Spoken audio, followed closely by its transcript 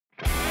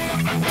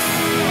Hey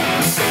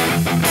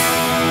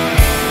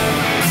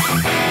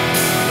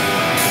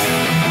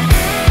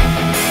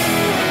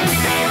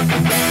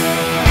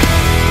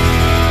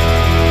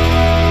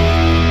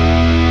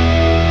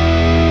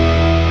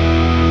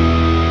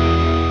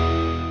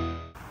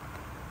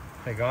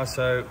guys,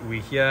 so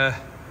we're here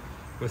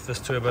with this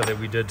turbo that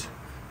we did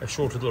a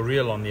short little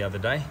reel on the other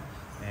day,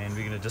 and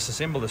we're going to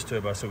disassemble this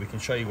turbo so we can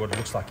show you what it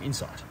looks like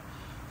inside.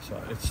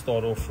 So let's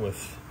start off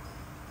with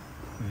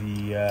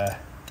the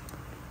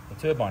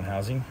turbine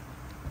housing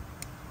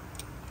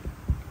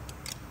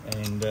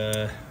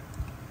and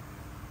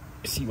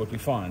see what we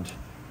find.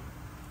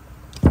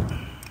 I'm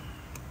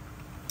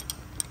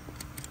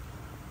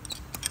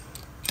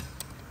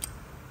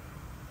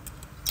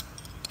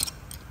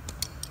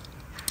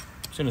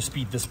going to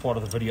speed this part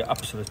of the video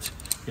up so that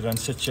you don't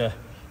sit here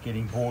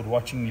getting bored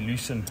watching me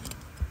loosen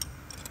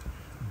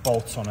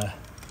bolts on a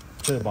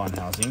turbine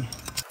housing.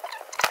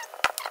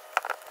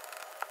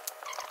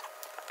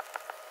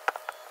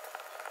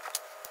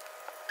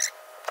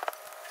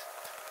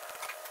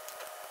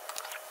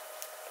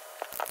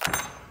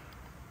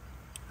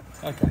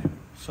 Okay,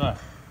 so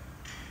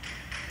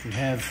we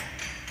have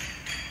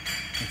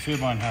the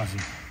turbine housing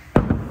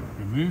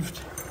removed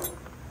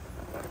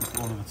with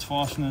all of its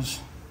fasteners.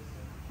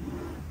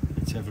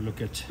 Let's have a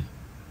look at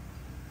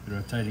the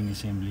rotating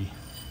assembly.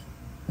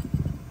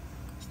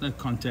 There's no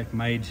contact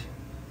made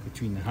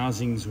between the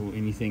housings or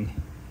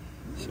anything,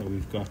 so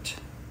we've got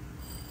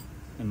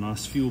a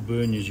nice fuel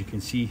burn. As you can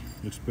see,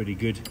 looks pretty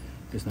good.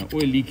 There's no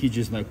oil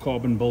leakages, no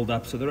carbon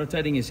buildup, so the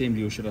rotating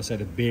assembly, or should I say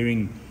the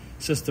bearing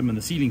system and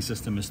the sealing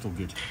system, is still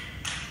good.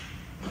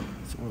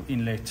 It's all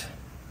inlet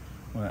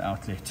or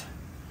outlet.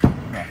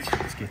 Right,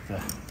 let's get the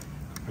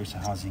compressor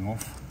housing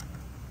off.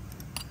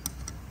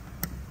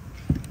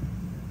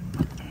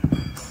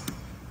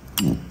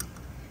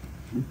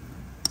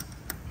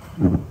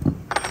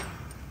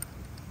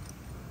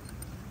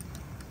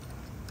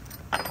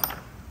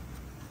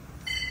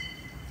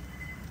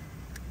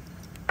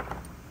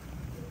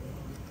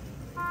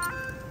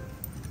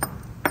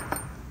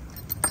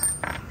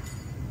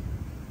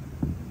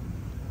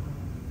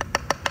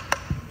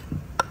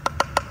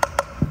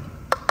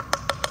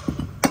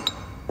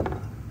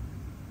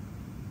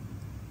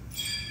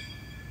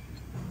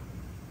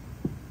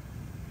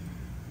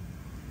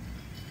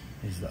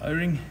 There's the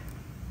O-ring,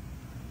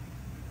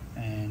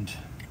 and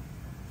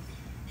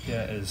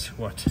here is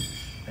what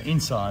the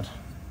inside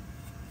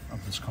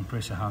of this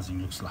compressor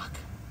housing looks like.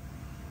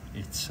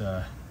 It's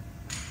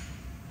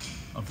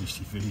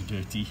obviously very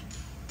dirty.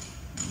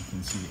 You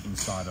can see the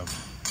inside of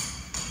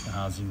the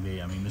housing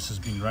there. I mean, this has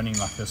been running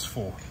like this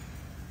for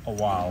a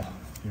while.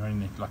 Been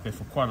running it like that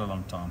for quite a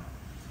long time.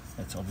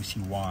 That's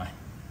obviously why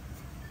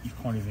you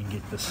can't even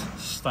get this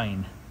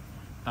stain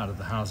out of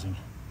the housing.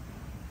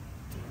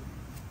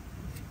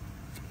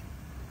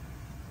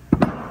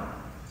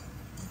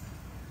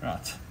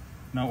 Right,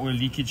 no oil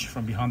leakage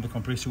from behind the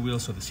compressor wheel,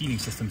 so the sealing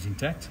system's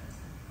intact,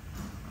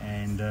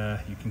 and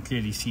you can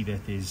clearly see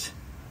that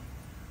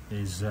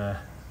there's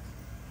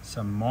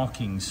some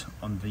markings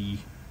on the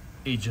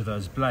edge of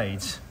those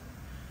blades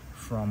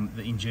from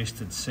the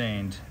ingested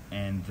sand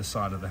and the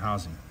side of the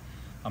housing.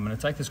 I'm going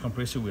to take this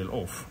compressor wheel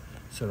off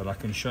so that I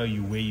can show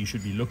you where you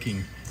should be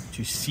looking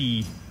to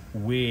see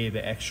where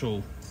the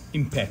actual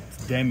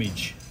impact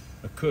damage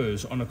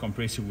occurs on a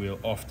compressor wheel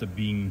after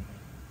being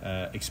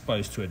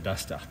exposed to a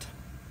dust out.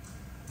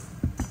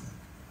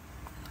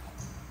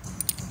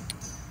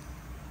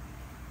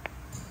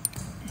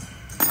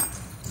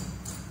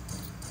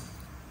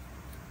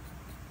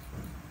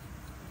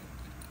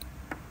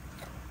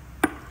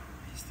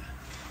 There's the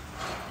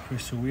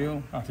compressor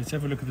wheel. Right, let's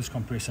have a look at this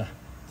compressor.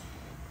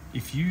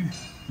 If you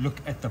look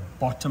at the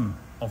bottom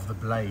of the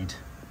blade,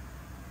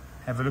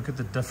 have a look at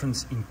the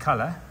difference in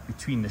color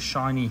between the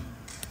shiny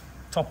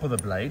top of the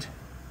blade,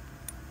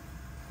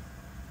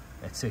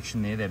 that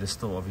section there that is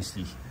still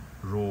obviously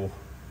raw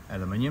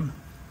aluminium,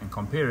 and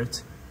compare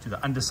it to the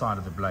underside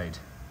of the blade.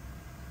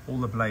 All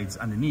the blades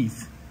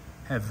underneath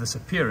have this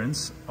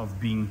appearance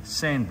of being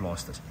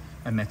sandblasted,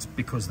 and that's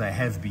because they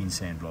have been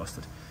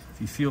sandblasted.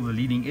 If you feel the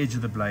leading edge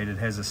of the blade, it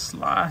has a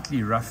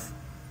slightly rough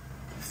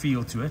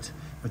feel to it,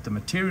 but the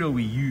material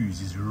we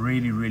use is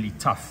really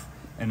tough,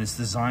 and it's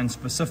designed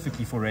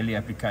specifically for rally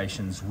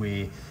applications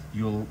where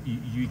you're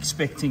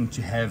expecting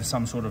to have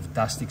some sort of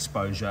dust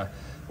exposure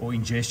or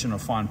ingestion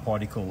of fine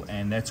particle,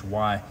 and that's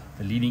why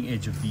the leading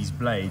edge of these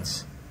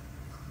blades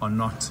are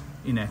not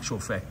in actual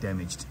fact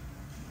damaged.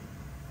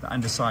 The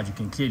underside you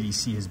can clearly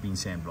see has been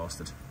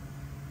sandblasted.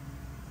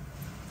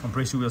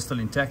 Compressor wheel still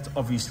intact.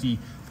 Obviously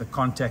the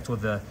contact or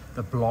the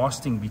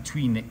blasting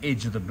between the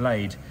edge of the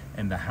blade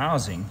and the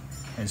housing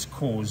has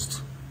caused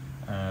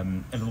a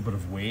little bit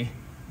of wear,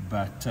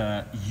 but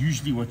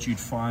usually what you'd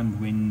find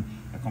when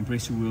a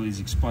compressor wheel is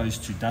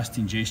exposed to dust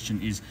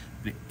ingestion is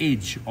the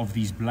edge of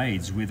these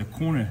blades where the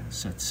corner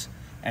sits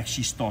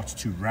actually starts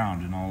to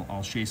round, and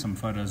I'll share some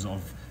photos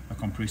of a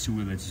compressor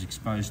wheel that is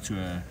exposed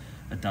to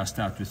a dust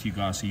out with you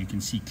guys so you can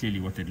see clearly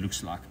what that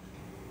looks like.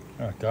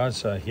 Alright guys,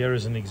 so here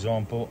is an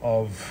example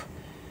of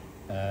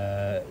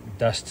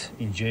dust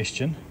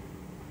ingestion.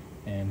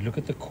 And look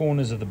at the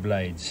corners of the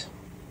blades.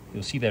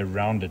 You'll see they're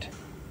rounded,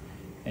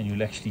 and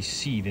you'll actually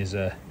see there's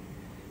the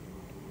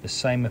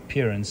same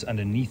appearance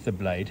underneath the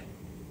blade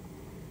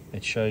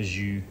that shows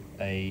you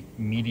a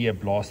media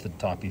blasted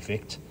type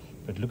effect.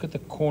 But look at the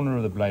corner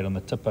of the blade on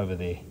the tip over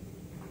there.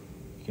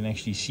 You can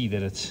actually see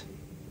that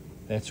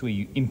that's where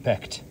you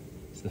impact.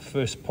 It's the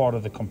first part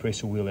of the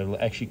compressor wheel that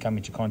will actually come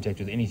into contact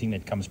with anything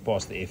that comes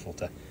past the air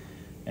filter.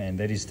 And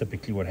that is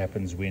typically what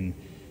happens when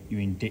you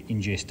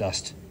ingest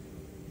dust.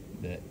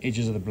 The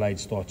edges of the blade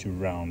start to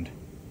round.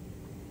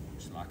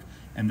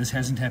 And this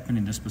hasn't happened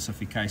in this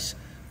specific case.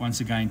 Once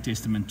again,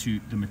 testament to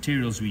the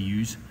materials we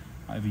use.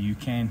 However, you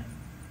can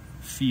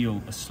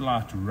feel a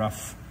slight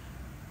roughness,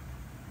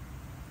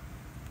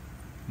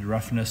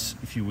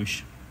 if you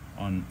wish,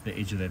 on the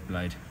edge of that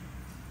blade.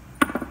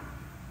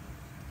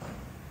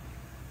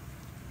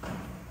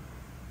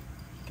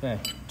 Okay,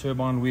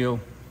 turbine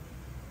wheel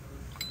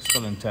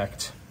still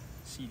intact.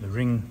 See the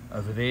ring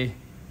over there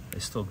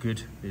is still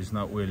good. There's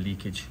no oil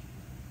leakage.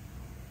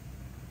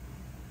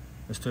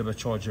 This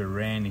turbocharger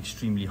ran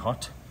extremely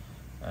hot.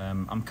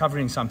 I'm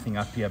covering something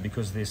up here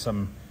because there's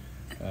some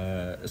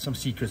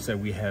secrets that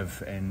we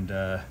have, and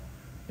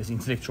there's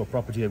intellectual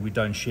property that we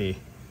don't share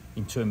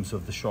in terms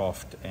of the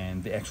shaft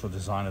and the actual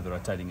design of the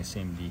rotating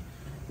assembly,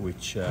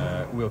 which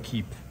we'll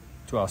keep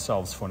to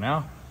ourselves for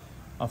now.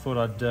 I thought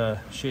I'd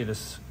share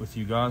this with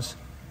you guys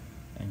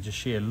and just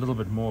share a little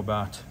bit more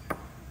about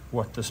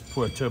what this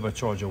poor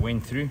turbocharger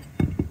went through.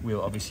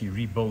 We'll obviously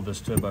rebuild this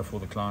turbo for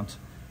the client.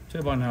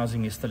 Turbine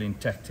housing is still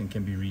intact and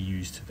can be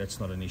reused. That's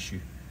not an issue.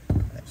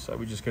 So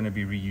we're just going to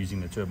be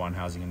reusing the turbine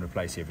housing and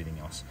replace everything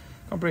else.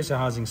 Compressor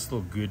housing is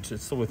still good.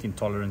 It's still within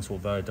tolerance,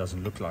 although it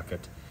doesn't look like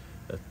it.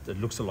 It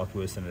looks a lot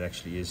worse than it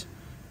actually is.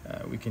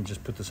 We can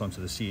just put this onto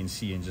the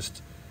CNC and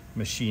just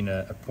machine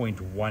a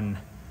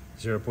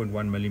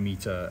 0.1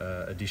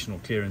 millimeter additional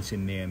clearance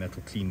in there, and that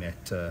will clean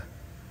that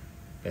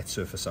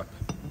surface up.